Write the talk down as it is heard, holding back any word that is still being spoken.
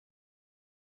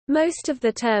Most of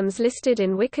the terms listed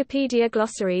in Wikipedia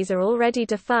glossaries are already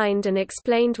defined and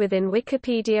explained within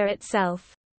Wikipedia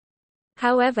itself.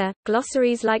 However,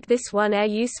 glossaries like this one are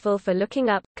useful for looking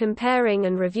up, comparing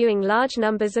and reviewing large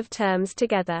numbers of terms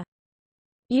together.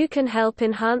 You can help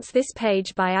enhance this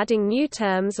page by adding new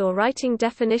terms or writing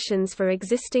definitions for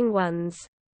existing ones.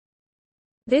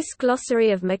 This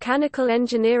glossary of mechanical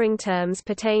engineering terms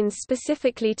pertains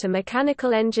specifically to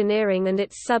mechanical engineering and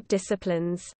its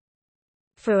subdisciplines.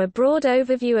 For a broad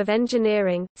overview of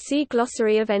engineering, see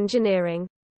Glossary of Engineering.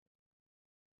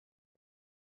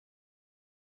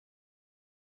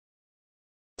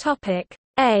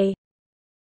 A.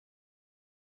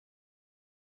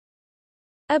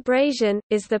 Abrasion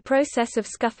is the process of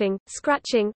scuffing,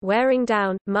 scratching, wearing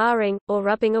down, marring, or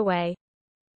rubbing away.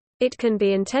 It can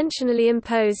be intentionally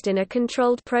imposed in a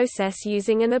controlled process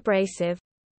using an abrasive.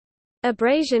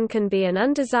 Abrasion can be an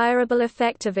undesirable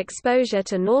effect of exposure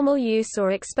to normal use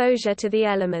or exposure to the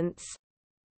elements.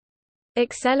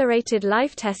 Accelerated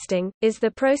life testing is the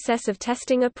process of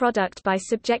testing a product by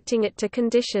subjecting it to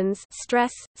conditions,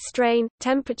 stress, strain,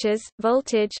 temperatures,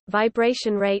 voltage,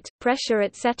 vibration rate, pressure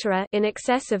etc. in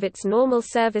excess of its normal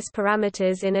service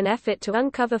parameters in an effort to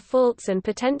uncover faults and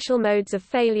potential modes of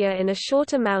failure in a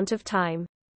short amount of time.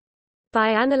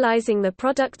 By analyzing the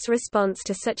product's response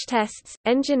to such tests,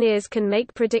 engineers can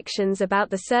make predictions about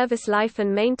the service life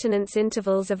and maintenance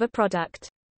intervals of a product.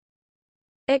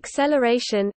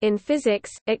 Acceleration. In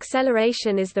physics,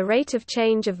 acceleration is the rate of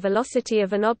change of velocity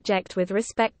of an object with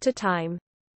respect to time.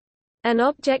 An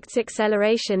object's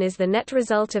acceleration is the net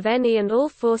result of any and all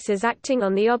forces acting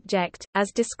on the object,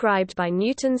 as described by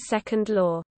Newton's second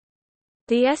law.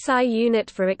 The SI unit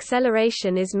for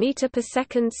acceleration is meter per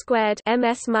second squared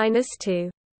ms-2.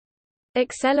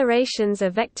 Accelerations are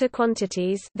vector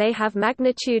quantities, they have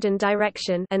magnitude and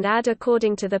direction and add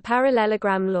according to the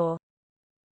parallelogram law.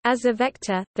 As a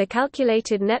vector, the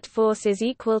calculated net force is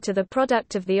equal to the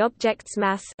product of the object's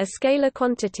mass, a scalar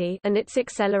quantity, and its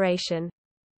acceleration.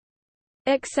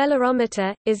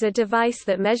 Accelerometer is a device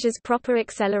that measures proper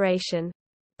acceleration.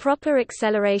 Proper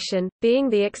acceleration, being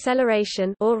the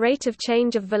acceleration or rate of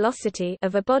change of velocity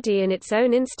of a body in its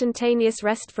own instantaneous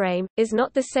rest frame, is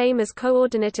not the same as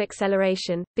coordinate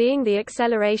acceleration, being the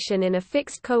acceleration in a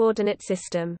fixed coordinate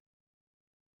system.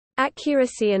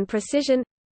 Accuracy and precision.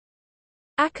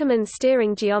 Ackermann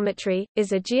steering geometry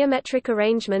is a geometric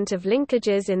arrangement of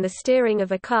linkages in the steering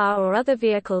of a car or other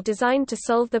vehicle designed to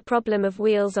solve the problem of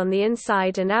wheels on the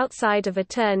inside and outside of a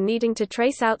turn needing to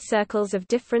trace out circles of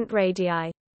different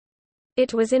radii.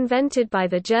 It was invented by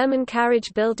the German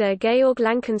carriage builder Georg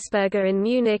Lankensperger in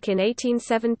Munich in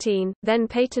 1817, then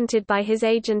patented by his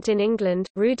agent in England,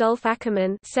 Rudolf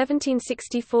Ackermann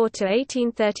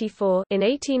 (1764–1834) in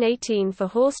 1818 for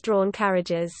horse-drawn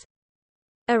carriages.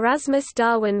 Erasmus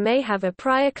Darwin may have a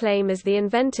prior claim as the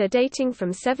inventor dating from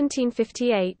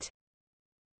 1758.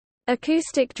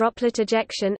 Acoustic droplet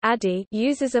ejection (ADI)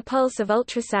 uses a pulse of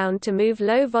ultrasound to move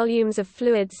low volumes of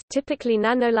fluids, typically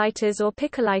nanoliters or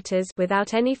picoliters,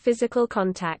 without any physical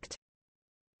contact.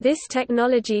 This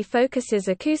technology focuses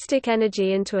acoustic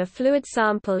energy into a fluid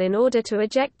sample in order to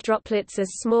eject droplets as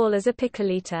small as a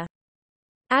picoliter.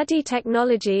 ADI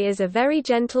technology is a very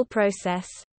gentle process.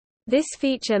 This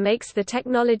feature makes the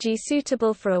technology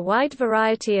suitable for a wide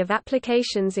variety of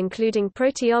applications including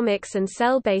proteomics and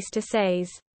cell-based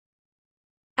assays.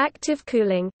 Active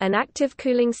cooling. An active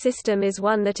cooling system is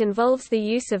one that involves the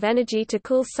use of energy to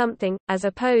cool something, as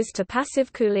opposed to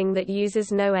passive cooling that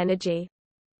uses no energy.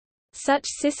 Such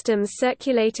systems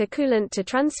circulate a coolant to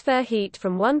transfer heat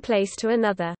from one place to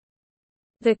another.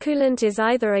 The coolant is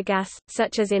either a gas,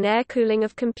 such as in air cooling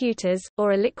of computers,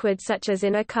 or a liquid such as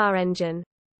in a car engine.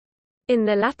 In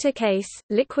the latter case,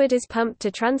 liquid is pumped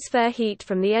to transfer heat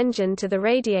from the engine to the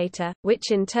radiator,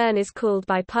 which in turn is cooled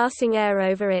by passing air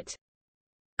over it.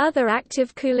 Other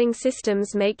active cooling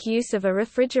systems make use of a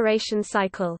refrigeration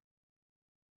cycle.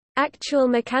 Actual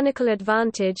mechanical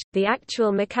advantage. The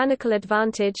actual mechanical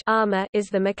advantage (AMA) is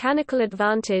the mechanical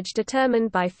advantage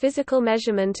determined by physical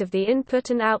measurement of the input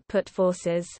and output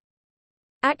forces.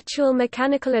 Actual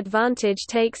mechanical advantage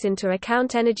takes into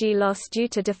account energy loss due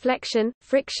to deflection,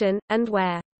 friction, and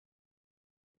wear.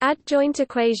 Adjoint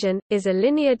equation is a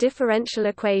linear differential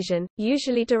equation,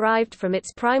 usually derived from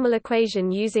its primal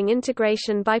equation using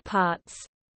integration by parts.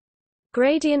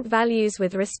 Gradient values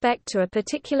with respect to a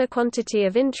particular quantity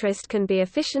of interest can be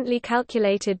efficiently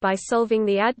calculated by solving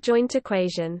the adjoint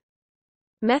equation.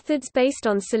 Methods based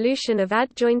on solution of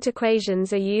adjoint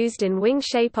equations are used in wing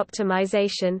shape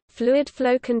optimization, fluid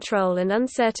flow control and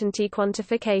uncertainty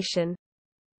quantification.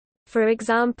 For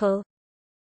example,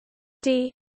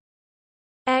 d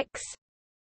x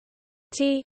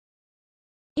T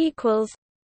equals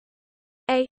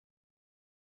A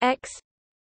X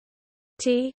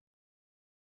T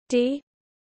D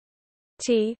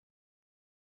T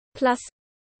plus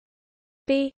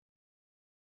B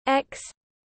X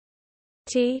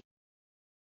T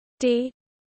D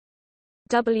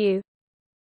W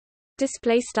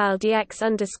display style dx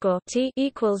underscore t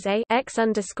equals a x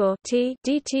underscore t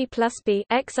dt plus b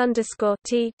x underscore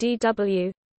t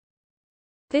dw.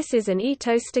 This is an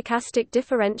etostochastic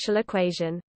differential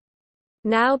equation.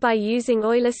 Now, by using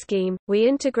Euler scheme, we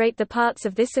integrate the parts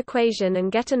of this equation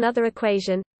and get another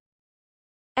equation: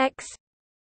 x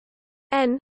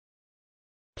n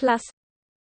plus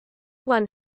 1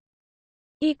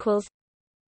 equals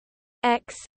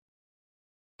x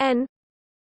n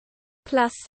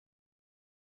plus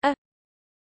a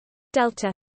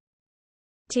delta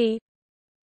t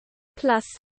plus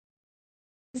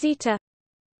zeta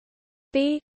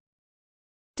b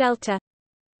delta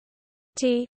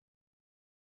t.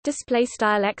 Display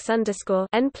style x underscore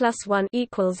n plus 1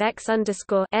 equals x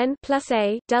underscore n plus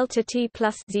a delta t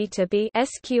plus zeta b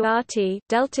sqrt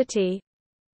delta t.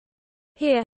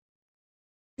 Here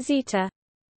zeta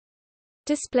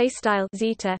display style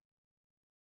zeta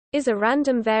is a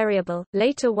random variable.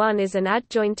 Later one is an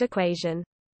adjoint equation.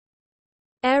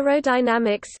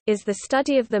 Aerodynamics is the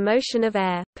study of the motion of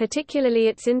air, particularly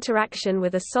its interaction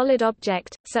with a solid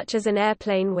object, such as an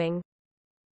airplane wing.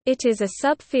 It is a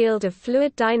subfield of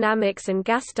fluid dynamics and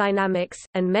gas dynamics,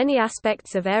 and many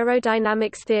aspects of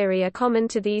aerodynamics theory are common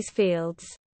to these fields.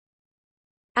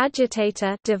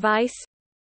 Agitator device.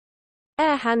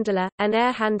 Air handler, an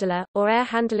air handler, or air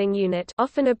handling unit,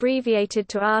 often abbreviated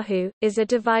to AHU, is a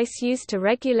device used to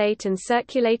regulate and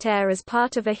circulate air as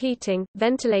part of a heating,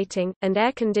 ventilating, and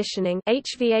air conditioning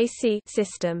 (HVAC)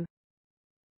 system.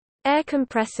 Air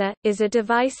compressor is a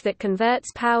device that converts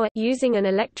power using an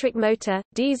electric motor,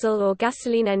 diesel or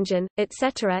gasoline engine,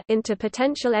 etc., into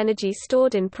potential energy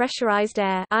stored in pressurized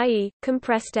air, i.e.,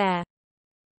 compressed air.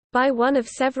 By one of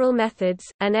several methods,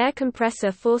 an air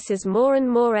compressor forces more and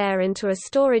more air into a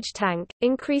storage tank,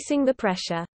 increasing the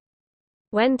pressure.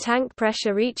 When tank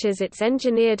pressure reaches its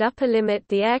engineered upper limit,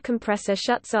 the air compressor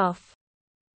shuts off.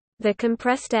 The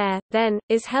compressed air, then,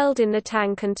 is held in the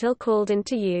tank until called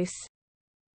into use.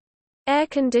 Air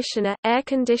conditioner, air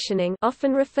conditioning,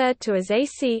 often referred to as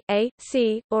AC,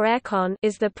 AC, or aircon,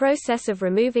 is the process of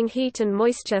removing heat and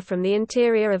moisture from the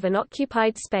interior of an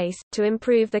occupied space, to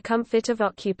improve the comfort of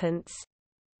occupants.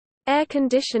 Air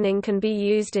conditioning can be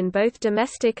used in both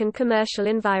domestic and commercial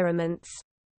environments.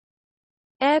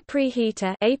 Air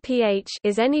preheater (APH)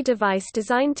 is any device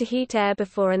designed to heat air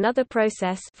before another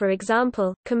process, for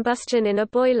example, combustion in a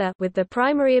boiler, with the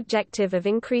primary objective of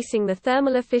increasing the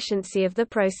thermal efficiency of the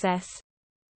process.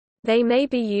 They may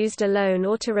be used alone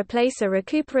or to replace a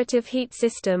recuperative heat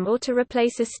system or to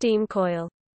replace a steam coil.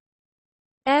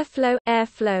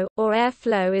 Airflow or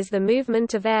airflow is the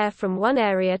movement of air from one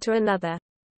area to another.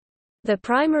 The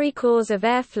primary cause of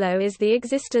airflow is the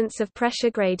existence of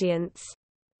pressure gradients.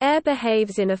 Air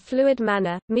behaves in a fluid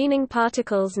manner, meaning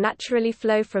particles naturally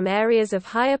flow from areas of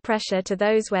higher pressure to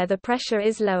those where the pressure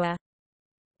is lower.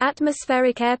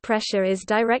 Atmospheric air pressure is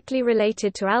directly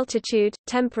related to altitude,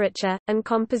 temperature, and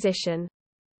composition.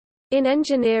 In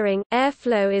engineering,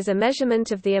 airflow is a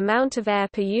measurement of the amount of air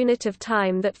per unit of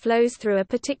time that flows through a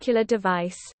particular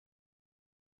device.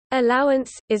 Allowance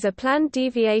is a planned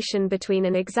deviation between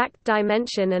an exact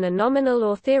dimension and a nominal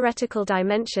or theoretical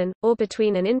dimension, or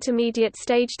between an intermediate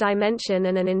stage dimension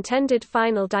and an intended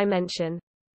final dimension.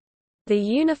 The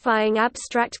unifying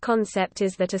abstract concept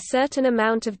is that a certain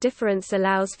amount of difference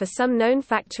allows for some known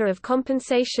factor of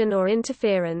compensation or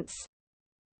interference.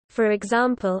 For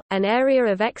example, an area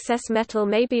of excess metal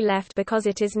may be left because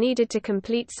it is needed to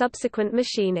complete subsequent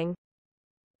machining.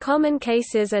 Common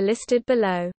cases are listed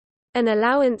below. An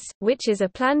allowance, which is a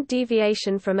planned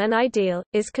deviation from an ideal,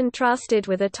 is contrasted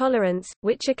with a tolerance,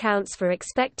 which accounts for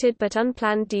expected but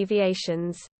unplanned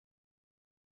deviations.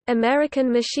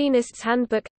 American Machinist's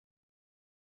Handbook.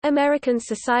 American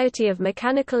Society of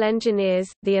Mechanical Engineers.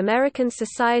 The American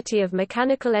Society of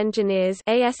Mechanical Engineers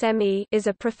 (ASME) is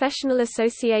a professional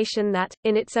association that,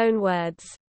 in its own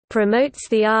words, promotes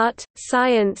the art,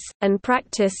 science, and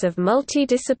practice of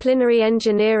multidisciplinary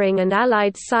engineering and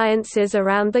allied sciences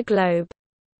around the globe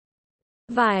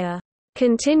via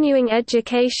continuing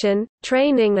education,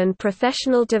 training and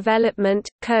professional development,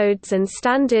 codes and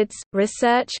standards,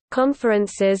 research,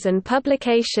 conferences and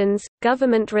publications,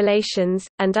 government relations,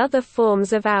 and other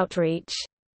forms of outreach.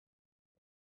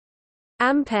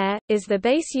 Ampere is the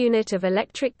base unit of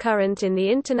electric current in the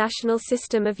International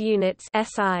System of Units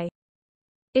 (SI).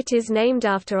 It is named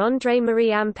after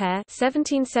André-Marie Ampère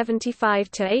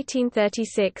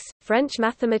 (1775–1836), French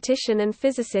mathematician and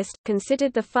physicist,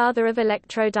 considered the father of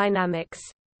electrodynamics.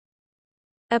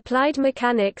 Applied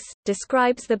mechanics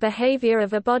describes the behavior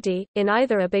of a body, in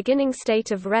either a beginning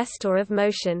state of rest or of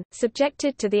motion,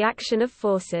 subjected to the action of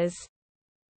forces.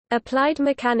 Applied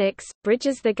mechanics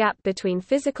bridges the gap between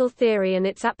physical theory and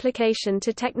its application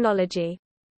to technology.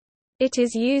 It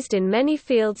is used in many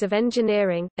fields of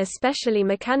engineering, especially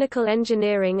mechanical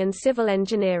engineering and civil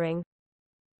engineering.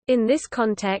 In this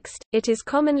context, it is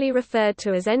commonly referred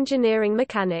to as engineering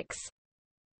mechanics.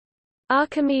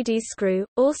 Archimedes screw,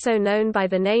 also known by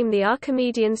the name the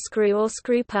Archimedean screw or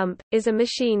screw pump, is a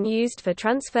machine used for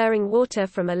transferring water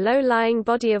from a low-lying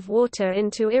body of water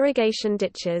into irrigation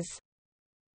ditches.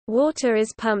 Water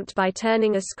is pumped by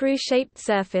turning a screw-shaped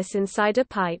surface inside a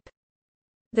pipe.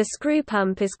 The screw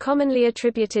pump is commonly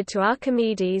attributed to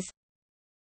Archimedes.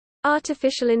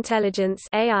 Artificial intelligence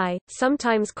 (AI),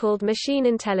 sometimes called machine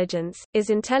intelligence, is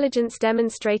intelligence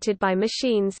demonstrated by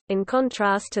machines, in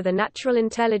contrast to the natural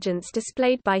intelligence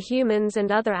displayed by humans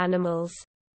and other animals.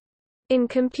 In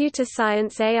computer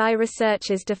science, AI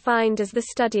research is defined as the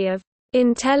study of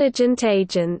intelligent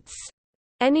agents,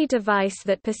 any device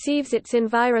that perceives its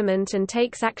environment and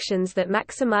takes actions that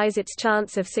maximize its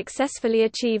chance of successfully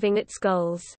achieving its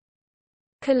goals.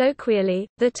 Colloquially,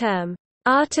 the term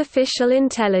artificial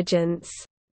intelligence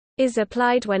is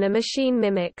applied when a machine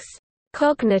mimics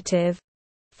cognitive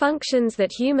functions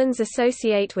that humans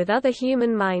associate with other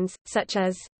human minds, such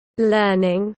as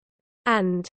learning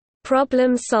and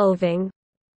problem solving.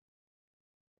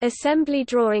 Assembly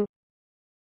drawing.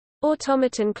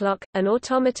 Automaton clock. An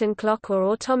automaton clock or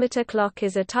automata clock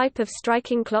is a type of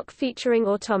striking clock featuring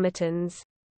automatons.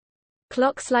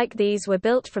 Clocks like these were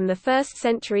built from the 1st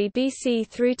century BC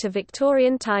through to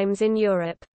Victorian times in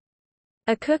Europe.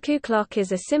 A cuckoo clock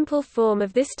is a simple form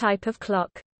of this type of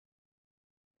clock.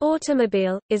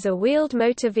 Automobile is a wheeled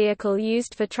motor vehicle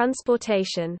used for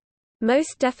transportation.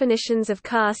 Most definitions of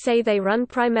car say they run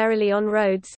primarily on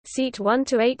roads, seat 1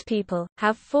 to 8 people,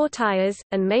 have 4 tires,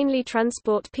 and mainly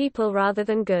transport people rather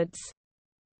than goods.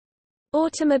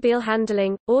 Automobile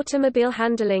handling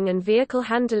and vehicle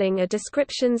handling are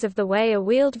descriptions of the way a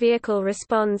wheeled vehicle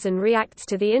responds and reacts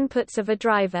to the inputs of a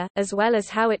driver, as well as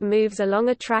how it moves along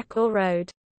a track or road.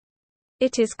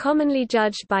 It is commonly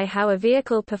judged by how a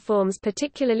vehicle performs,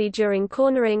 particularly during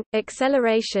cornering,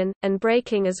 acceleration, and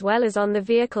braking, as well as on the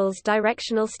vehicle's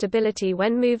directional stability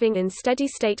when moving in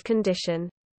steady-state condition.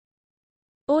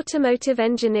 Automotive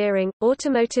engineering,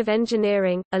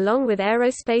 along with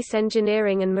aerospace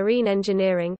engineering and marine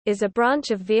engineering, is a branch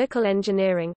of vehicle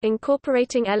engineering,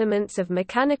 incorporating elements of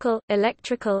mechanical,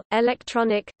 electrical,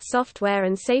 electronic, software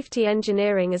and safety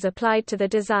engineering as applied to the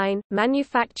design,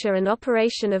 manufacture and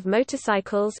operation of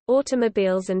motorcycles,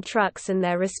 automobiles and trucks and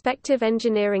their respective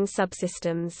engineering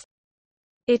subsystems.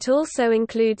 It also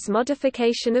includes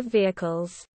modification of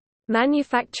vehicles.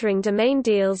 Manufacturing domain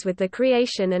deals with the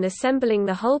creation and assembling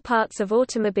the whole parts of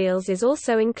automobiles is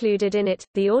also included in it.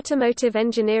 The automotive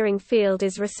engineering field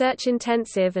is research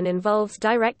intensive and involves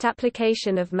direct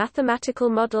application of mathematical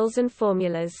models and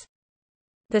formulas.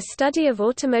 The study of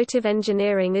automotive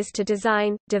engineering is to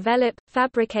design, develop,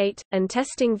 fabricate, and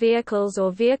testing vehicles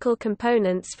or vehicle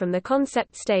components from the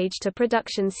concept stage to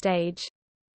production stage.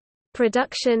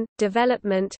 Production,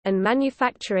 development, and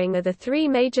manufacturing are the 3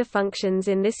 major functions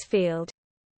in this field.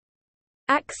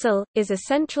 Axle is a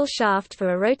central shaft for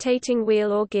a rotating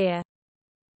wheel or gear.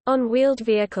 On wheeled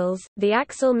vehicles, the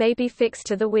axle may be fixed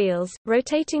to the wheels,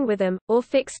 rotating with them, or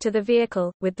fixed to the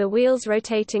vehicle, with the wheels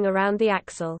rotating around the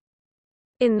axle.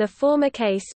 In the former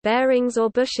case, bearings or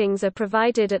bushings are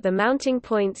provided at the mounting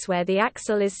points where the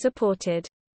axle is supported.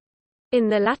 In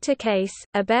the latter case,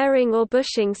 a bearing or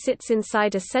bushing sits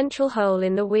inside a central hole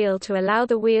in the wheel to allow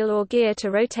the wheel or gear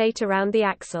to rotate around the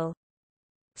axle.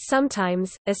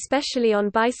 Sometimes, especially on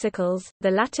bicycles,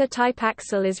 the latter type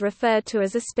axle is referred to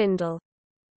as a spindle.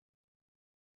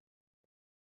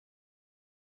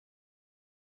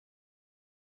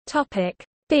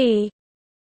 B.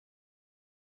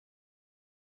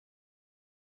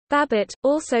 Babbitt,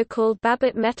 also called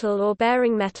Babbitt metal or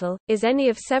bearing metal, is any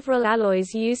of several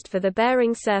alloys used for the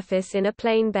bearing surface in a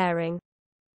plain bearing.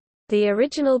 The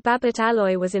original Babbitt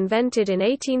alloy was invented in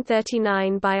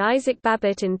 1839 by Isaac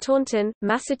Babbitt in Taunton,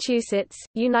 Massachusetts,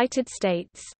 United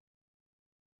States.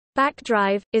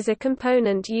 Backdrive is a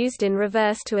component used in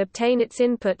reverse to obtain its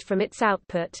input from its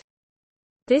output.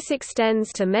 This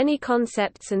extends to many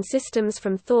concepts and systems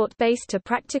from thought-based to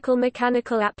practical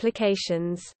mechanical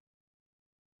applications.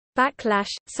 Backlash,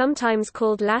 sometimes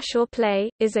called lash or play,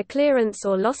 is a clearance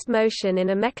or lost motion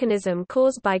in a mechanism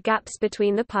caused by gaps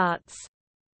between the parts.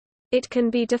 It can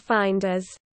be defined as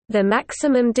the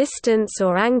maximum distance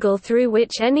or angle through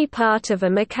which any part of a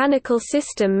mechanical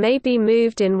system may be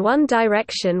moved in one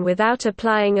direction without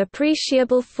applying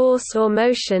appreciable force or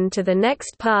motion to the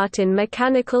next part in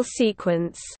mechanical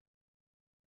sequence.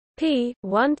 p.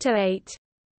 1–8.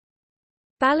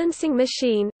 Balancing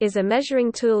machine is a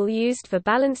measuring tool used for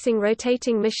balancing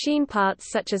rotating machine parts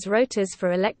such as rotors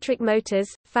for electric motors,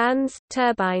 fans,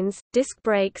 turbines, disc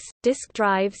brakes, disc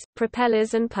drives,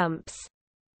 propellers and pumps.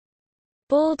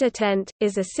 Ball detent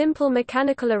is a simple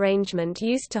mechanical arrangement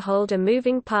used to hold a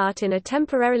moving part in a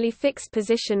temporarily fixed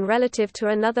position relative to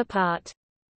another part.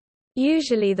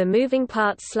 Usually the moving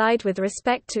parts slide with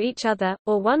respect to each other,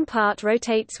 or one part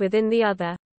rotates within the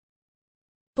other.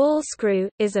 Ball screw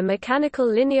is a mechanical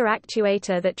linear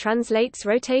actuator that translates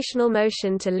rotational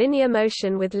motion to linear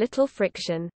motion with little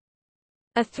friction.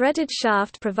 A threaded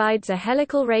shaft provides a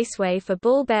helical raceway for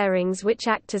ball bearings which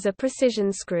act as a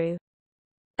precision screw.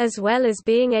 As well as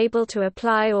being able to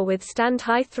apply or withstand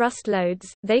high thrust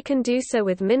loads, they can do so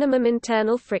with minimum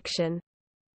internal friction.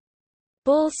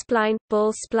 Ball spline –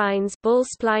 ball splines, ball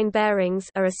spline bearings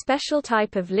are a special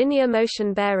type of linear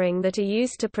motion bearing that are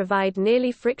used to provide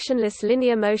nearly frictionless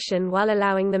linear motion while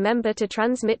allowing the member to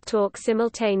transmit torque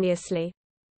simultaneously.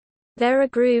 There are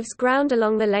grooves ground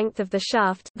along the length of the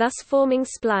shaft, thus forming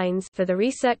splines, for the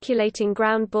recirculating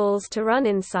ground balls to run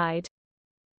inside.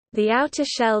 The outer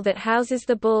shell that houses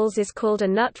the balls is called a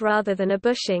nut rather than a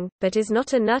bushing, but is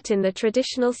not a nut in the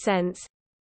traditional sense.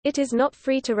 It is not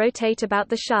free to rotate about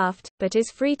the shaft, but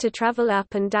is free to travel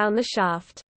up and down the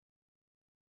shaft.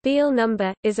 Beal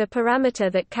number is a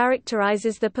parameter that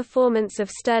characterizes the performance of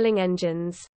Stirling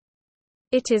engines.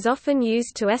 It is often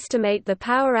used to estimate the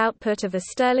power output of a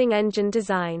Stirling engine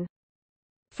design.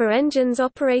 For engines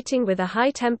operating with a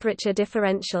high temperature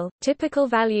differential, typical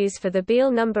values for the Beal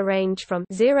number range from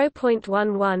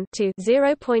 0.11 to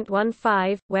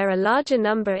 0.15, where a larger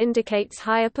number indicates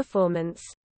higher performance.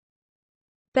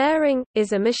 Bearing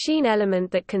is a machine element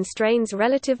that constrains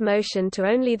relative motion to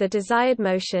only the desired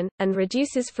motion, and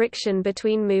reduces friction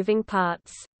between moving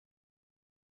parts.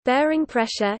 Bearing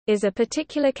pressure is a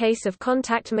particular case of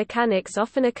contact mechanics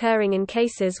often occurring in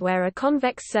cases where a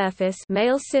convex surface,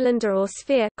 male cylinder or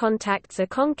sphere, contacts a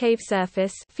concave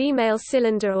surface, female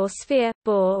cylinder or sphere,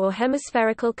 bore or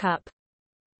hemispherical cup.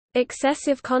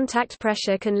 Excessive contact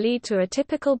pressure can lead to a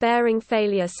typical bearing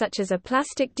failure such as a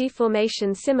plastic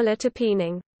deformation similar to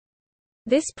peening.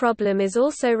 This problem is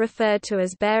also referred to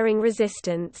as bearing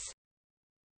resistance.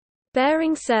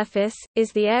 Bearing surface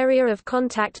is the area of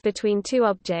contact between two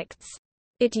objects.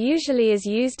 It usually is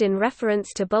used in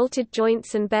reference to bolted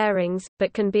joints and bearings,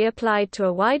 but can be applied to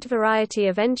a wide variety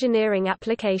of engineering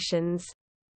applications.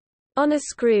 On a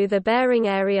screw, the bearing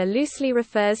area loosely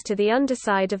refers to the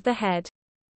underside of the head.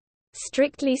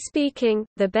 Strictly speaking,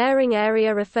 the bearing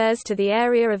area refers to the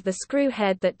area of the screw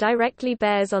head that directly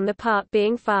bears on the part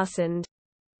being fastened.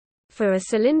 For a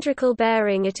cylindrical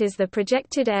bearing, it is the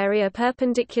projected area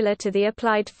perpendicular to the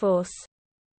applied force.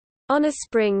 On a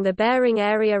spring, the bearing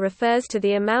area refers to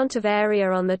the amount of area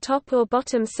on the top or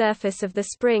bottom surface of the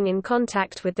spring in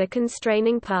contact with the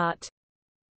constraining part.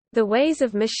 The ways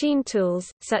of machine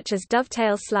tools, such as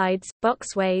dovetail slides,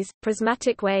 boxways,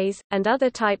 prismatic ways, and other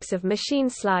types of machine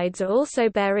slides are also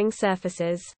bearing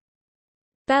surfaces.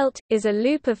 Belt is a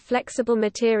loop of flexible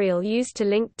material used to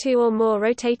link two or more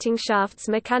rotating shafts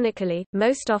mechanically,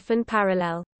 most often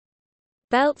parallel.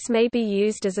 Belts may be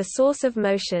used as a source of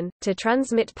motion, to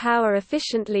transmit power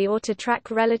efficiently or to track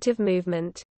relative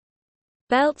movement.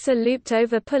 Belts are looped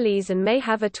over pulleys and may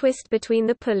have a twist between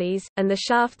the pulleys, and the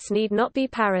shafts need not be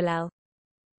parallel.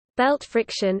 Belt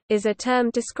friction is a term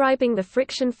describing the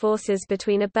friction forces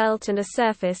between a belt and a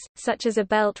surface, such as a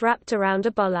belt wrapped around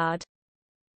a bollard.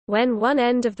 When one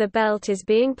end of the belt is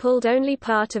being pulled, only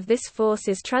part of this force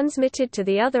is transmitted to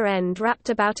the other end wrapped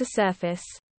about a surface.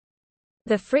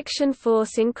 The friction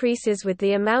force increases with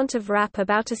the amount of wrap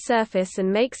about a surface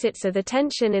and makes it so the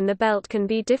tension in the belt can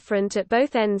be different at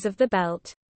both ends of the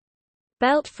belt.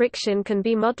 Belt friction can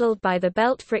be modeled by the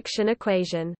belt friction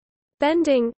equation.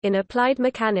 Bending, in applied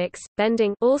mechanics,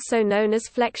 bending, also known as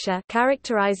flexure,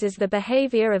 characterizes the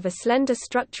behavior of a slender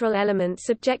structural element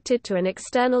subjected to an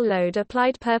external load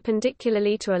applied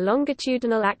perpendicularly to a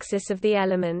longitudinal axis of the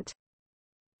element.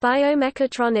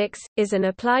 Biomechatronics is an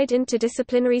applied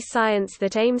interdisciplinary science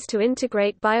that aims to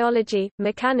integrate biology,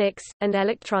 mechanics, and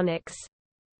electronics.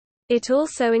 It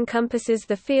also encompasses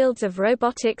the fields of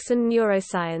robotics and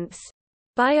neuroscience.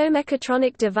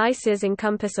 Biomechatronic devices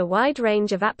encompass a wide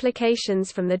range of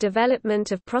applications from the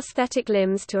development of prosthetic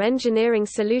limbs to engineering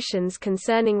solutions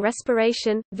concerning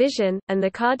respiration, vision, and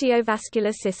the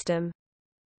cardiovascular system.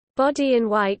 Body in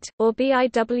white, or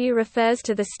BIW, refers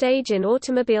to the stage in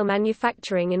automobile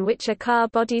manufacturing in which a car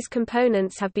body's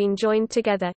components have been joined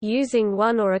together, using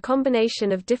one or a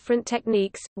combination of different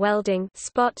techniques: welding,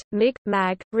 spot, MIG,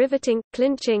 mag, riveting,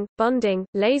 clinching, bonding,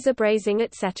 laser brazing,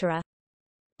 etc.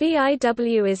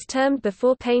 BIW is termed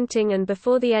before painting and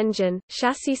before the engine,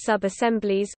 chassis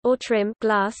sub-assemblies, or trim,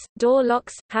 glass, door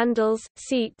locks, handles,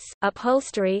 seats,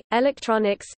 upholstery,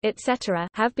 electronics, etc.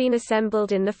 have been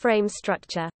assembled in the frame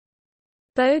structure.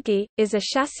 Bogie is a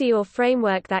chassis or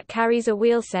framework that carries a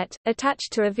wheelset,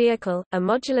 attached to a vehicle, a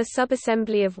modular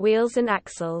subassembly of wheels and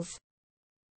axles.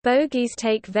 Bogies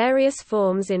take various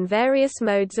forms in various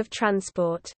modes of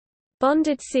transport.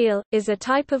 Bonded seal is a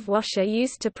type of washer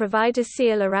used to provide a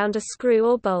seal around a screw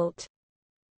or bolt.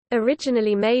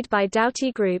 Originally made by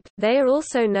Doughty Group, they are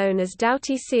also known as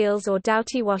Doughty seals or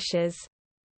Doughty washers.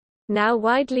 Now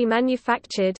widely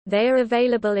manufactured, they are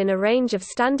available in a range of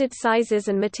standard sizes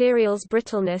and materials.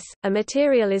 Brittleness: a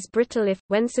material is brittle if,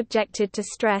 when subjected to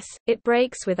stress, it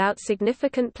breaks without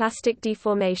significant plastic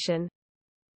deformation.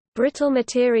 Brittle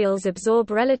materials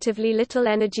absorb relatively little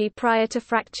energy prior to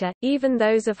fracture, even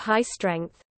those of high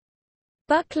strength.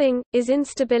 Buckling is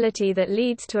instability that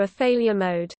leads to a failure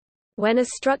mode. When a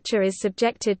structure is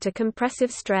subjected to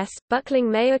compressive stress,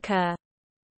 buckling may occur.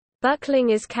 Buckling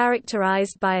is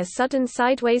characterized by a sudden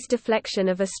sideways deflection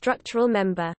of a structural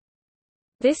member.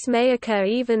 This may occur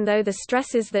even though the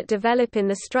stresses that develop in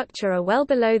the structure are well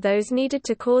below those needed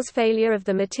to cause failure of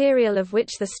the material of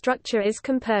which the structure is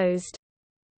composed.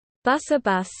 Bus: a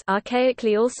bus,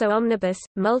 archaically also omnibus,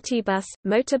 multibus,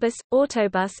 motorbus,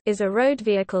 autobus, is a road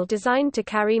vehicle designed to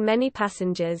carry many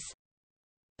passengers.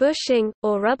 Bushing,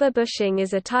 or rubber bushing,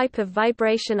 is a type of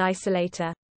vibration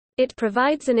isolator. It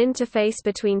provides an interface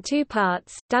between two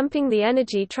parts, damping the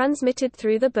energy transmitted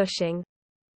through the bushing.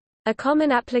 A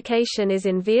common application is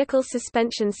in vehicle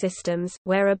suspension systems,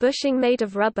 where a bushing made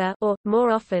of rubber or,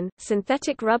 more often,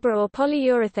 synthetic rubber or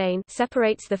polyurethane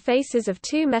separates the faces of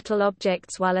two metal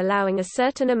objects while allowing a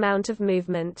certain amount of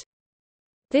movement.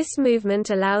 This movement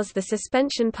allows the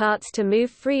suspension parts to move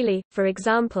freely, for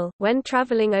example, when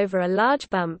traveling over a large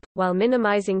bump, while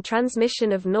minimizing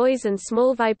transmission of noise and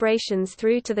small vibrations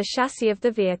through to the chassis of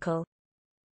the vehicle.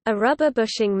 A rubber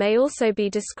bushing may also be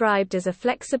described as a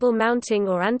flexible mounting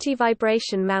or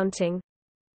anti-vibration mounting.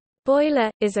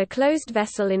 Boiler is a closed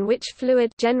vessel in which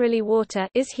fluid, generally water,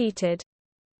 is heated.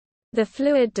 The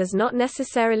fluid does not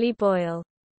necessarily boil.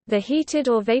 The heated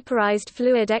or vaporized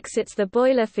fluid exits the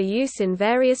boiler for use in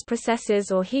various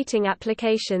processes or heating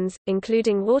applications,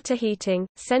 including water heating,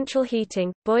 central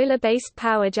heating, boiler-based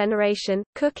power generation,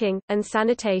 cooking, and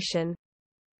sanitation.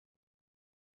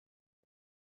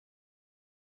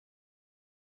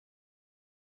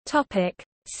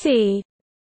 C.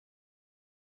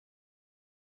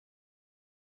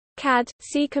 CAD –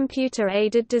 C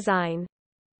computer-aided design.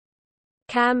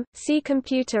 CAM – C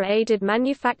computer-aided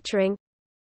manufacturing.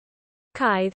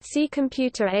 CAID – C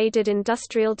computer-aided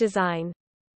industrial design.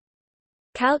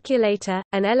 Calculator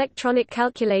 – an electronic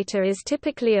calculator is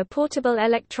typically a portable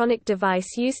electronic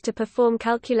device used to perform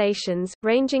calculations,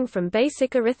 ranging from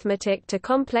basic arithmetic to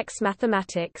complex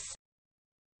mathematics.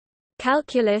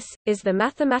 Calculus – is the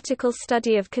mathematical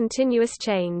study of continuous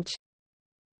change.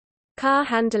 Car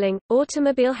handling,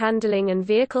 automobile handling and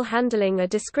vehicle handling are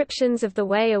descriptions of the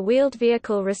way a wheeled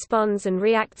vehicle responds and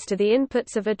reacts to the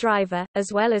inputs of a driver,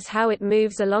 as well as how it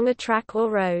moves along a track or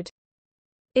road.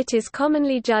 It is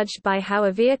commonly judged by how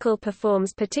a vehicle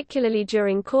performs, particularly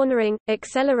during cornering,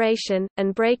 acceleration,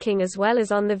 and braking, as well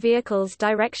as on the vehicle's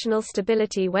directional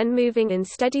stability when moving in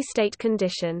steady-state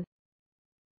condition.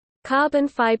 Carbon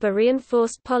fiber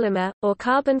reinforced polymer, or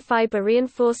carbon fiber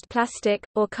reinforced plastic,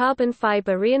 or carbon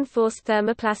fiber reinforced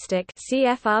thermoplastic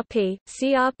 (CFRP,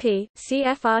 CRP,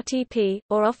 CFRTP),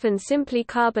 or often simply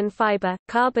carbon fiber,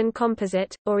 carbon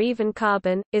composite, or even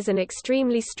carbon, is an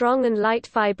extremely strong and light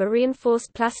fiber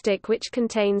reinforced plastic which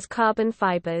contains carbon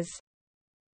fibers.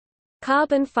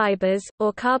 Carbon fibers,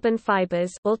 or carbon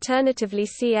fibers, alternatively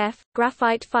CF,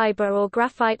 graphite fiber or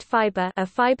graphite fiber, are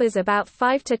fibers about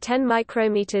 5 to 10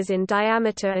 micrometers in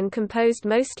diameter and composed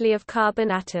mostly of carbon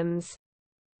atoms.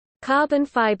 Carbon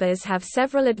fibers have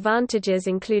several advantages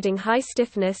including high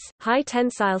stiffness, high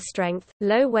tensile strength,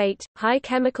 low weight, high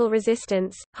chemical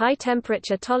resistance, high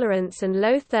temperature tolerance and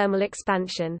low thermal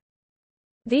expansion.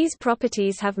 These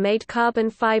properties have made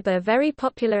carbon fiber very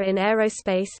popular in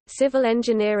aerospace, civil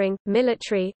engineering,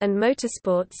 military, and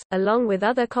motorsports, along with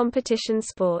other competition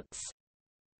sports.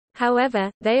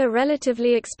 However, they are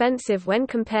relatively expensive when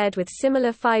compared with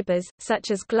similar fibers,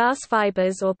 such as glass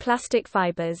fibers or plastic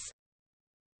fibers.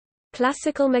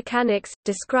 Classical mechanics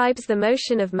describes the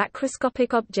motion of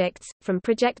macroscopic objects, from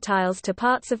projectiles to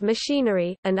parts of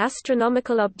machinery, and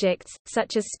astronomical objects,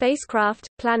 such as spacecraft,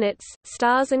 planets,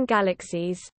 stars and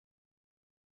galaxies.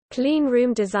 Clean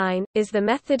room design is the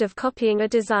method of copying a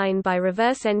design by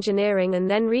reverse engineering and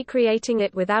then recreating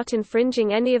it without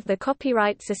infringing any of the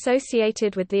copyrights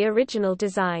associated with the original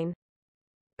design.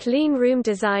 Clean room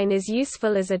design is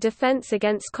useful as a defense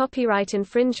against copyright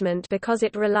infringement because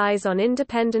it relies on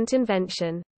independent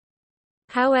invention.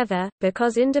 However,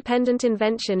 because independent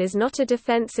invention is not a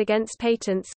defense against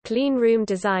patents, clean room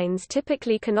designs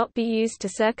typically cannot be used to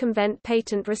circumvent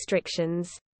patent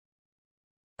restrictions.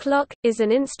 Clock is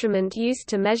an instrument used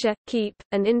to measure, keep,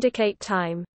 and indicate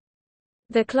time.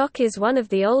 The clock is one of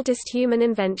the oldest human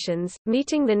inventions,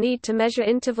 meeting the need to measure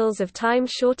intervals of time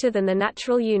shorter than the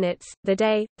natural units, the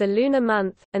day, the lunar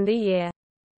month, and the year.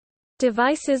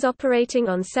 Devices operating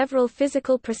on several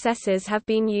physical processes have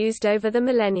been used over the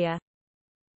millennia.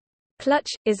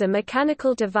 Clutch is a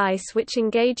mechanical device which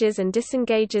engages and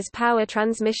disengages power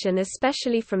transmission,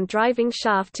 especially from driving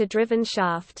shaft to driven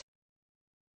shaft.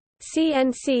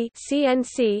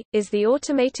 CNC is the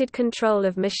automated control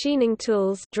of machining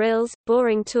tools, drills,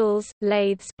 boring tools,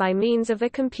 lathes by means of a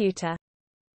computer.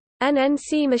 An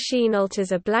NC machine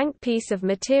alters a blank piece of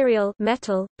material,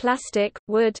 metal, plastic,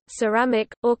 wood,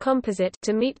 ceramic, or composite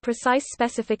to meet precise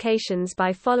specifications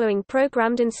by following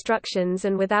programmed instructions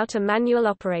and without a manual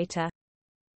operator.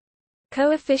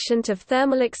 Coefficient of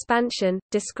thermal expansion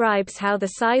describes how the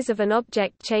size of an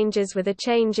object changes with a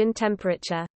change in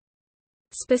temperature.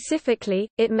 Specifically,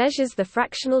 it measures the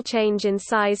fractional change in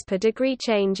size per degree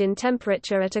change in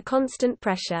temperature at a constant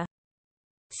pressure.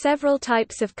 Several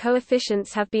types of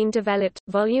coefficients have been developed: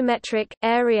 volumetric,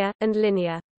 area, and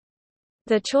linear.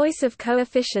 The choice of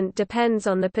coefficient depends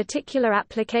on the particular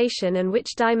application and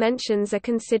which dimensions are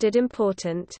considered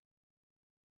important.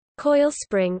 Coil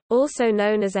spring, also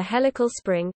known as a helical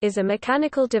spring, is a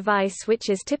mechanical device which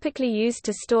is typically used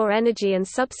to store energy and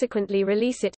subsequently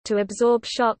release it, to absorb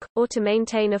shock, or to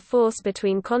maintain a force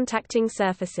between contacting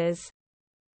surfaces.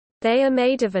 They are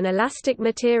made of an elastic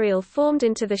material formed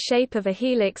into the shape of a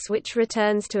helix which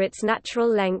returns to its natural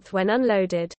length when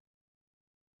unloaded.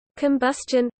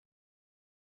 Combustion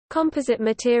Composite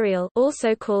material,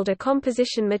 also called a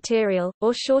composition material,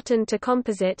 or shortened to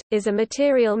composite, is a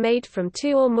material made from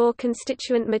two or more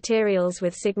constituent materials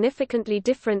with significantly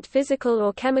different physical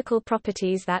or chemical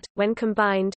properties that, when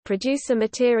combined, produce a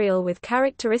material with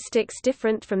characteristics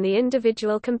different from the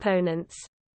individual components.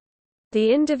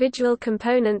 The individual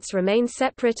components remain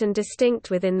separate and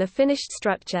distinct within the finished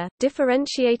structure,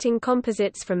 differentiating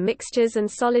composites from mixtures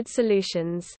and solid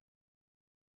solutions.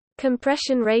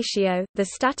 Compression ratio, the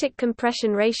static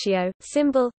compression ratio,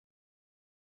 symbol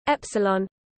epsilon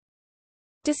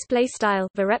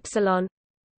var epsilon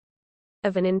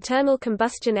of an internal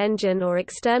combustion engine or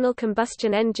external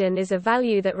combustion engine is a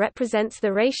value that represents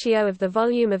the ratio of the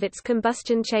volume of its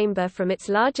combustion chamber from its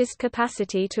largest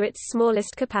capacity to its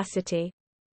smallest capacity.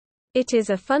 It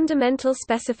is a fundamental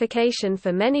specification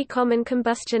for many common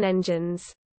combustion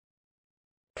engines.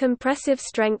 Compressive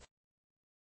strength,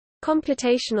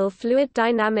 computational fluid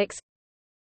dynamics,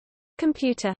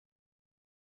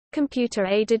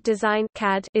 Computer-aided design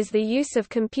 (CAD) is the use of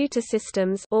computer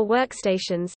systems or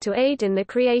workstations to aid in the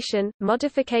creation,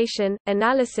 modification,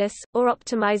 analysis, or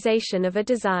optimization of a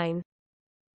design.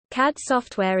 CAD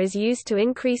software is used to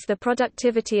increase the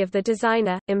productivity of the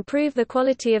designer, improve the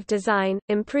quality of design,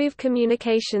 improve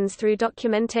communications through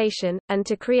documentation, and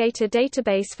to create a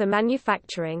database for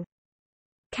manufacturing.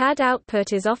 CAD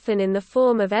output is often in the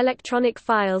form of electronic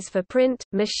files for print,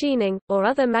 machining, or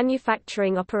other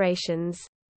manufacturing operations.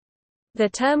 The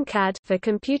term CAD for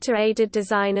computer-aided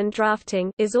design and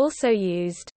drafting is also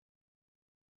used.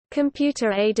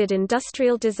 Computer-aided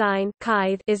industrial design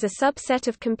is a subset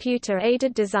of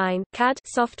computer-aided design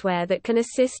software that can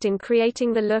assist in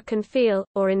creating the look and feel,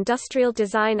 or industrial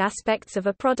design aspects of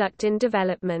a product in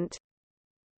development.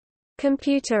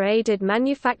 Computer-aided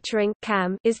manufacturing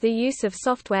is the use of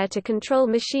software to control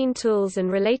machine tools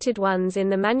and related ones in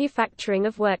the manufacturing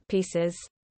of workpieces.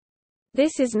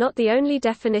 This is not the only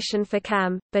definition for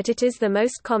CAM, but it is the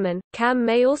most common. CAM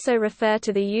may also refer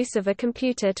to the use of a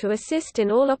computer to assist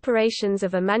in all operations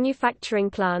of a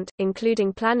manufacturing plant,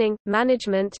 including planning,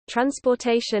 management,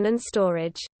 transportation and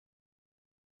storage.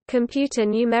 Computer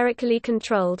numerically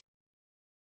controlled,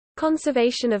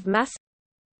 conservation of mass,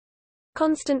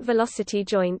 constant velocity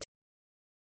joint,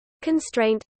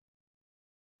 constraint,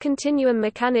 continuum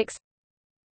mechanics,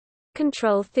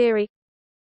 Control theory.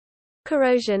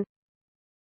 Corrosion.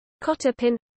 Cotter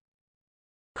pin.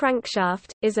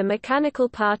 Crankshaft, is a mechanical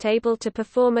part able to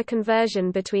perform a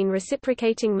conversion between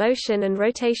reciprocating motion and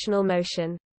rotational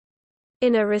motion.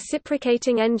 In a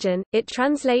reciprocating engine, it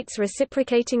translates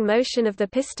reciprocating motion of the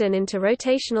piston into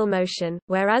rotational motion,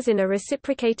 whereas in a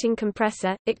reciprocating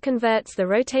compressor, it converts the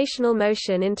rotational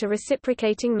motion into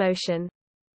reciprocating motion.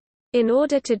 In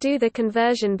order to do the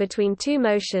conversion between two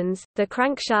motions, the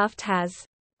crankshaft has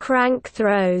crank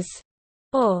throws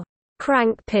or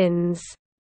crank pins,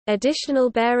 additional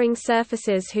bearing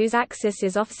surfaces whose axis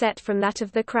is offset from that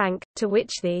of the crank, to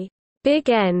which the big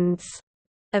ends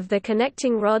of the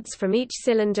connecting rods from each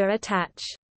cylinder attach.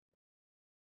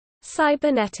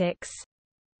 Cybernetics.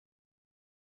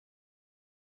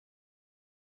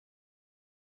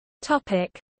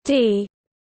 Topic D.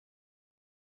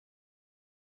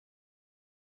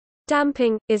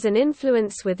 Damping, is an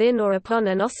influence within or upon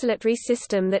an oscillatory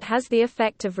system that has the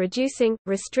effect of reducing,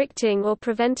 restricting or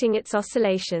preventing its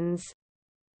oscillations.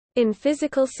 In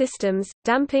physical systems,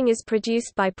 damping is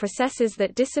produced by processes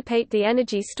that dissipate the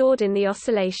energy stored in the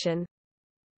oscillation.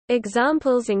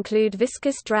 Examples include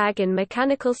viscous drag in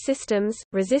mechanical systems,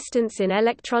 resistance in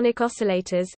electronic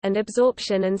oscillators, and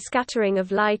absorption and scattering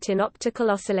of light in optical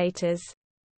oscillators.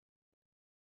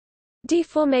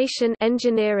 Deformation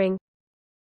engineering.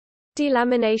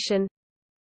 Delamination.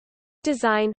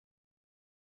 Design.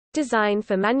 Design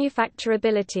for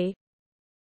manufacturability.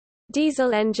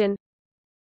 Diesel engine.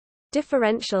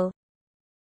 Differential.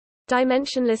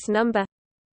 Dimensionless number.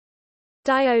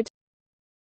 Diode.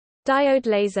 Diode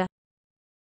laser.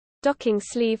 Docking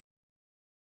sleeve.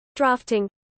 Drafting.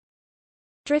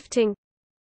 Drifting.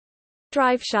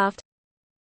 Driveshaft.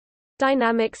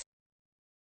 Dynamics.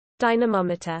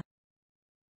 Dynamometer.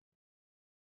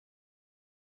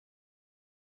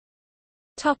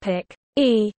 Topic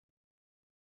E.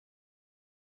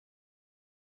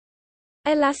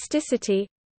 Elasticity.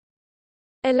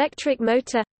 Electric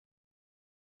motor.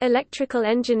 Electrical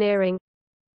engineering.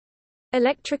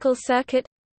 Electrical circuit.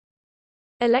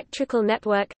 Electrical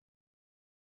network.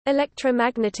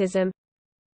 Electromagnetism.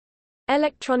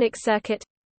 Electronic circuit.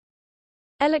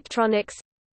 Electronics.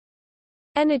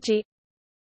 Energy.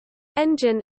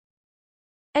 Engine.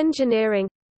 Engineering.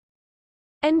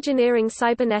 Engineering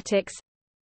cybernetics.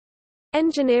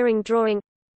 Engineering drawing.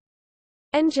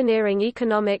 Engineering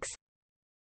economics.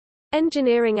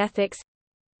 Engineering ethics.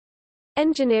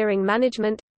 Engineering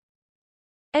management.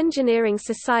 Engineering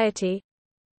society.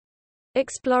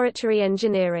 Exploratory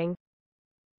engineering.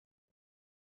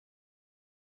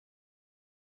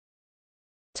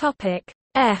 Topic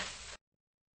F.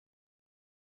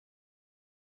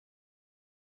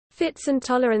 Fits and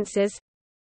tolerances.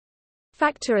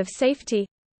 Factor of safety.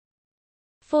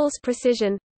 False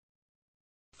precision.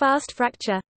 Fast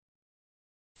fracture.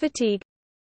 Fatigue.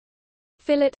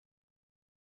 Fillet.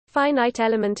 Finite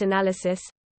element analysis.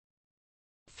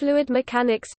 Fluid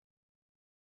mechanics.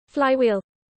 Flywheel.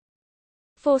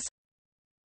 Force.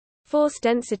 Force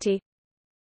density.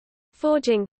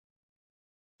 Forging.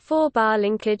 Four-bar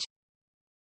linkage.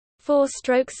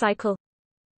 Four-stroke cycle.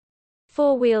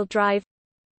 Four-wheel drive.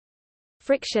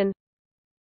 Friction.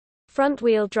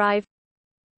 Front-wheel drive.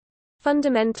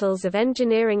 Fundamentals of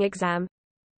engineering exam.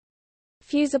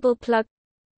 Fusible plug.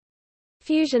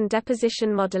 Fusion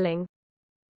deposition modeling.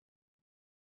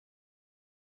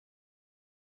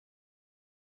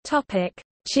 Topic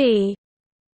G.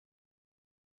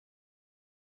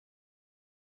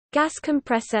 Gas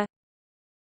compressor.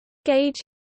 Gauge.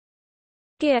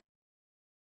 Gear.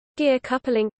 Gear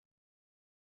coupling.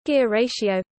 Gear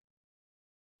ratio.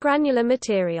 Granular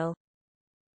material.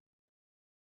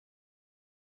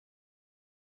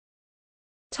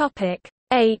 Topic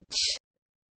H.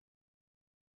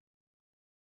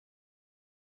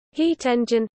 Heat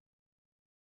engine.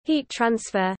 Heat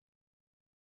transfer.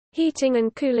 Heating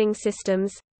and cooling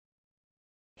systems.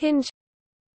 Hinge.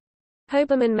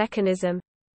 Hoberman mechanism.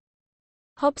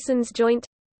 Hobson's joint.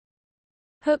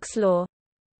 Hooke's law.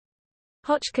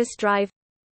 Hotchkiss drive.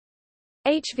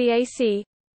 HVAC.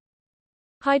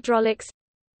 Hydraulics.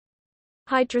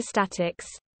 Hydrostatics.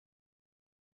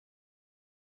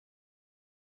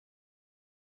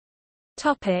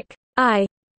 Topic I.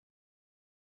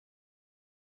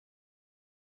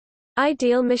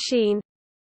 Ideal machine.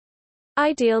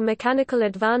 Ideal mechanical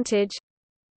advantage.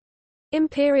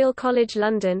 Imperial College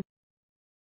London.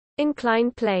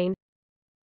 Inclined plane.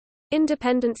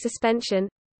 Independent suspension.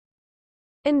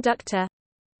 Inductor.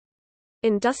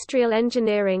 Industrial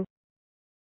engineering.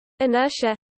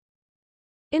 Inertia.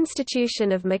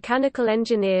 Institution of Mechanical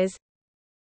Engineers.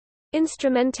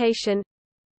 Instrumentation.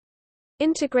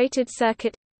 Integrated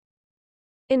circuit.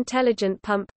 Intelligent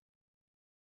pump.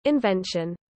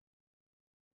 Invention.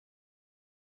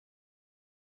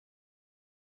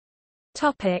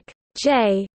 Topic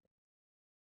J.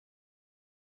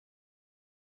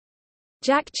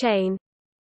 Jack chain.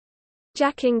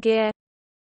 Jacking gear.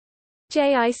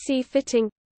 JIC fitting.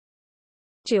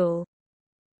 Dual.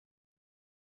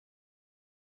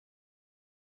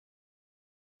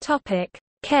 Topic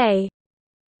K.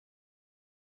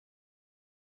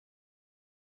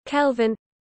 Kelvin.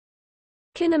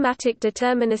 Kinematic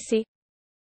determinacy.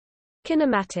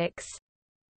 Kinematics.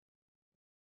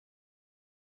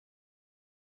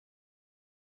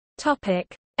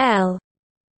 Topic L.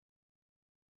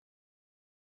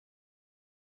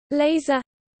 Laser.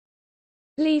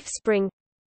 Leaf spring.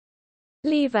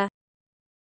 Lever.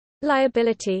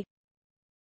 Liability.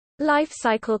 Life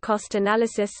cycle cost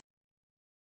analysis.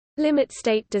 Limit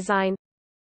state design.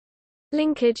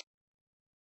 Linkage.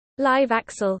 Live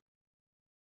axle.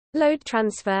 Load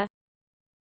transfer.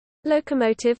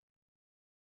 Locomotive.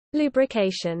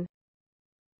 Lubrication.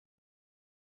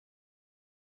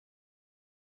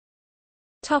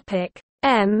 Topic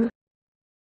M.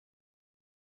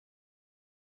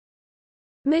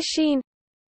 Machine.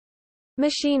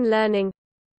 Machine learning.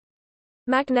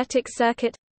 Magnetic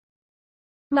circuit.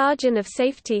 Margin of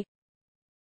safety.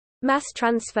 Mass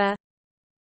transfer.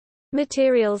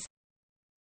 Materials.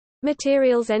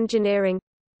 Materials engineering.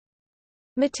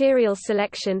 Material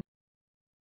selection.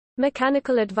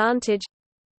 Mechanical advantage.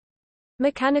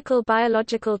 Mechanical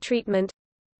biological treatment.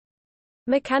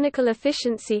 Mechanical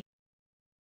efficiency.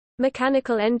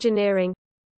 Mechanical engineering.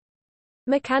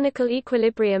 Mechanical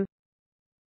equilibrium.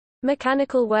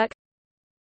 Mechanical work.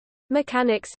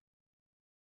 Mechanics.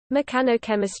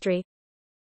 Mechanochemistry.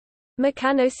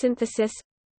 Mechanosynthesis.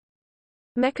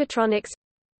 Mechatronics.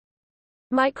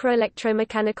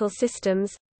 Microelectromechanical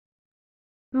systems.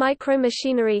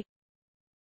 Micromachinery.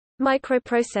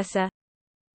 Microprocessor.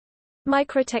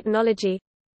 Microtechnology.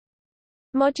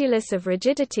 Modulus of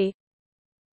rigidity.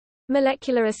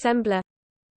 Molecular assembler.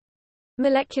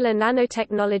 Molecular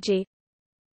nanotechnology.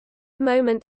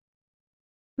 Moment.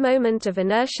 Moment of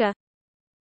inertia.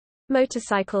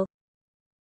 Motorcycle.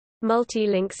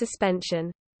 Multi-link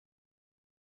suspension.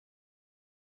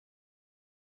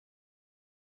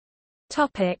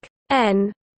 Topic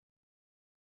N.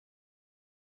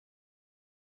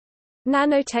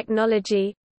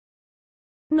 Nanotechnology.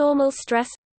 Normal stress.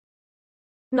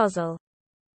 Nozzle.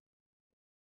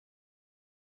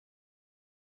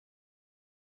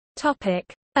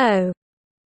 Topic O.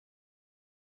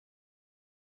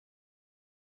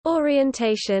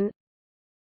 Orientation.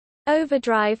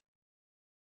 Overdrive.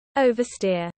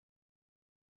 Oversteer.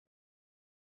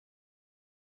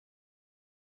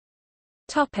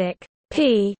 Topic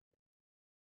P.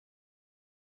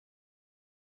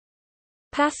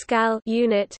 Pascal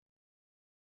unit.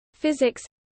 Physics.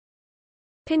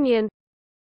 Pinion.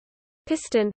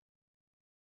 Piston.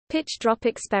 Pitch drop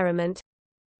experiment.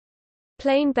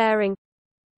 Plane bearing.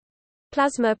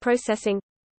 Plasma processing.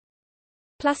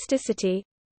 Plasticity.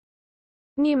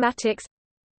 Pneumatics.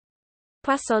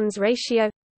 Poisson's ratio.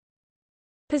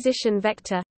 Position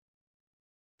vector.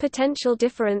 Potential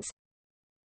difference.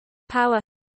 Power.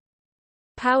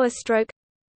 Power stroke.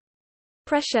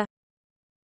 Pressure.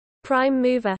 Prime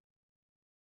mover.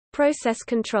 Process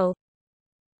control.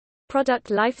 Product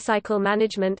lifecycle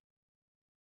management.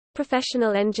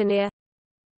 Professional engineer.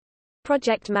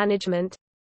 Project management.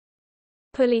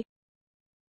 Pulley.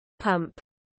 Pump.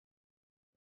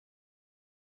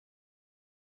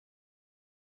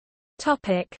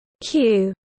 Topic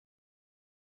Q.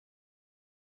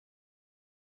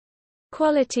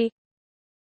 Quality.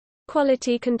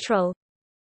 Quality control.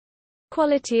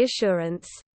 Quality assurance.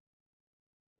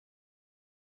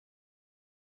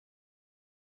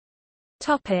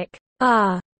 Topic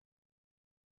R.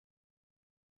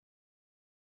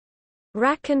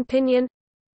 Rack and pinion.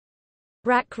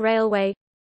 Rack railway.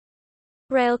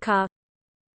 Railcar.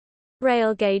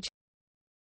 Rail gauge.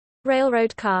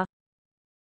 Railroad car.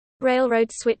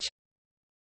 Railroad switch.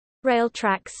 Rail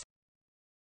tracks.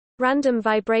 Random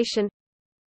vibration.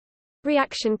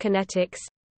 Reaction kinetics.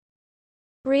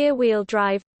 Rear-wheel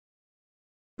drive.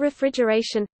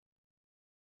 Refrigeration.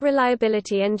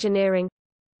 Reliability engineering.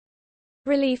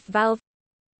 Relief valve.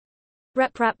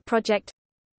 RepRap project.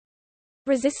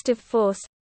 Resistive force.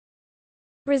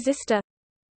 Resistor.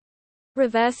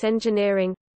 Reverse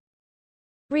engineering.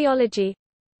 Rheology.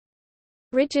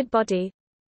 Rigid body.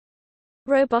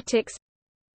 Robotics.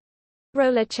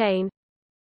 Roller chain.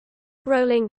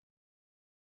 Rolling.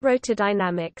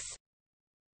 Rotordynamics.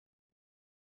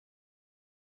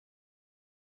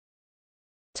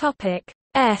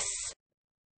 S.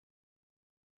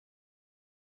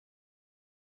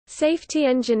 Safety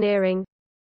engineering,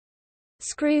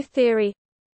 screw theory,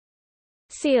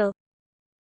 seal,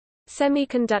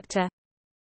 semiconductor,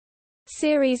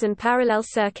 series and parallel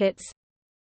circuits,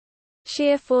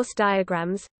 shear force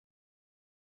diagrams,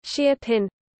 shear pin,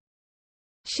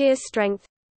 shear strength,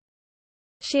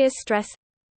 shear stress,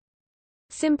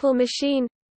 simple machine,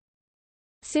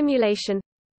 simulation,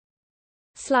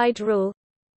 slide rule,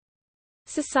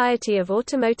 Society of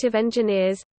Automotive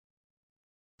Engineers,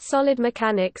 solid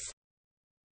mechanics,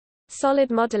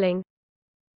 solid modeling,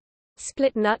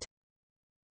 split nut,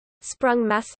 sprung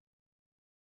mass,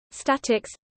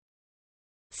 statics,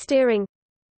 steering,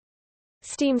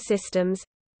 steam systems,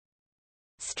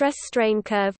 stress-strain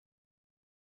curve,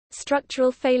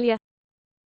 structural failure,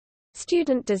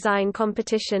 student design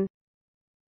competition,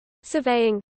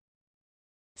 surveying,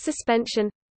 suspension,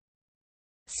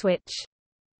 switch.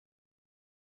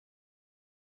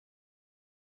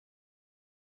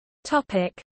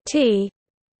 T.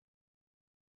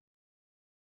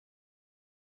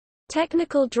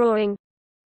 Technical drawing,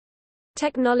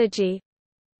 technology,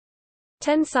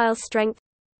 tensile strength,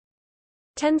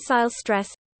 tensile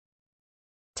stress,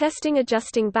 testing,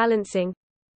 adjusting, balancing,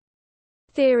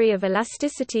 theory of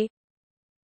elasticity,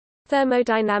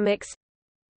 thermodynamics,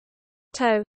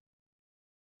 tow,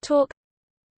 torque,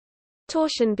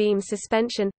 torsion beam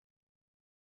suspension,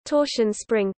 torsion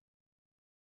spring,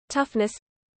 toughness,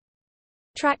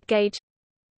 track gauge,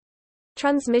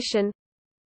 transmission,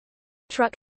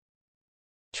 truck,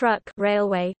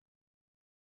 railway,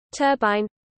 turbine,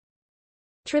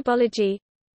 tribology,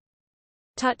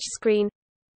 touch screen,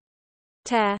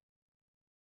 tire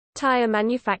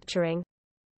manufacturing.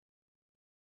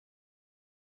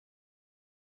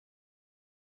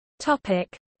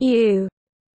 U.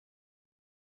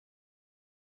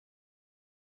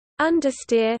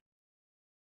 Understeer,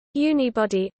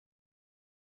 unibody,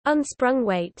 unsprung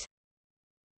weight.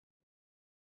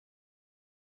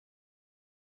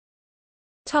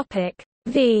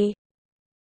 V.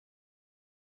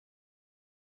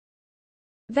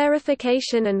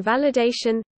 Verification and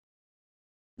validation,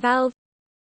 valve,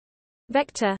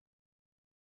 vector,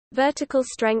 vertical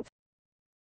strength,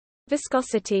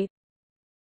 viscosity,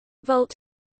 volt,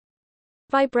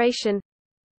 vibration,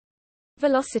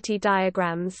 velocity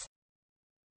diagrams.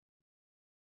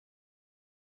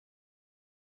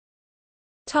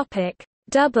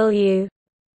 W.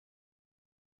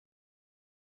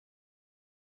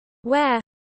 Wear,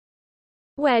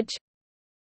 wedge,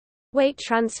 weight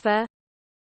transfer,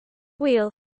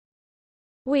 wheel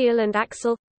and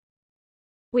axle,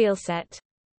 wheelset.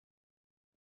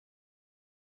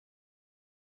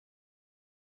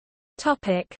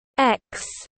 X.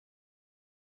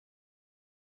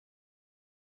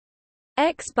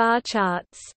 X-bar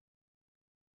charts.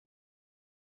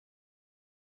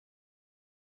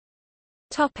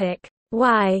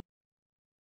 Y.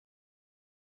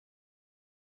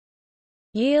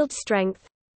 Yield strength,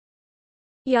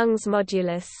 Young's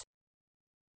modulus.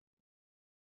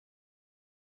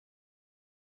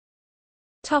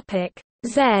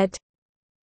 Z.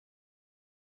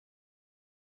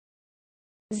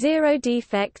 Zero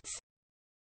defects,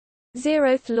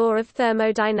 zeroth law of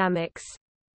thermodynamics.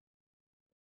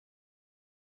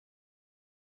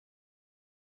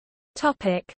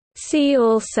 See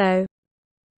also: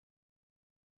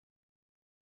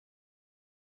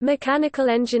 mechanical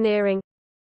engineering,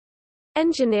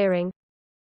 engineering,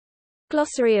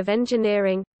 glossary of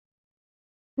engineering,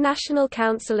 National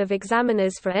Council of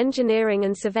Examiners for Engineering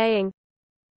and Surveying,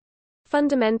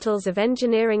 fundamentals of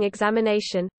engineering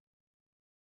examination,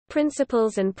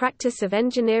 principles and practice of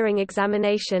engineering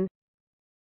examination,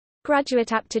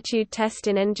 graduate aptitude test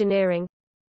in engineering,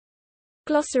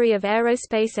 glossary of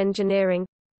aerospace engineering,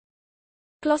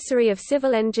 glossary of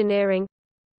civil engineering,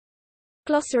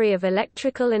 glossary of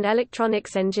electrical and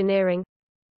electronics engineering,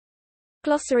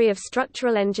 glossary of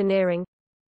structural engineering,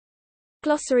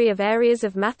 glossary of areas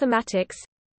of mathematics,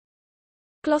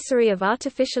 glossary of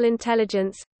artificial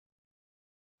intelligence,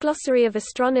 glossary of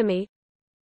astronomy,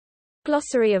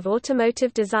 glossary of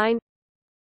automotive design,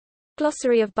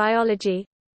 glossary of biology,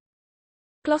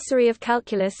 glossary of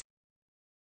calculus,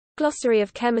 glossary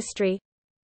of chemistry,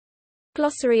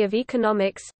 glossary of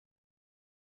economics,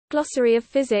 glossary of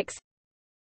physics,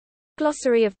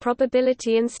 glossary of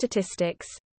probability and statistics.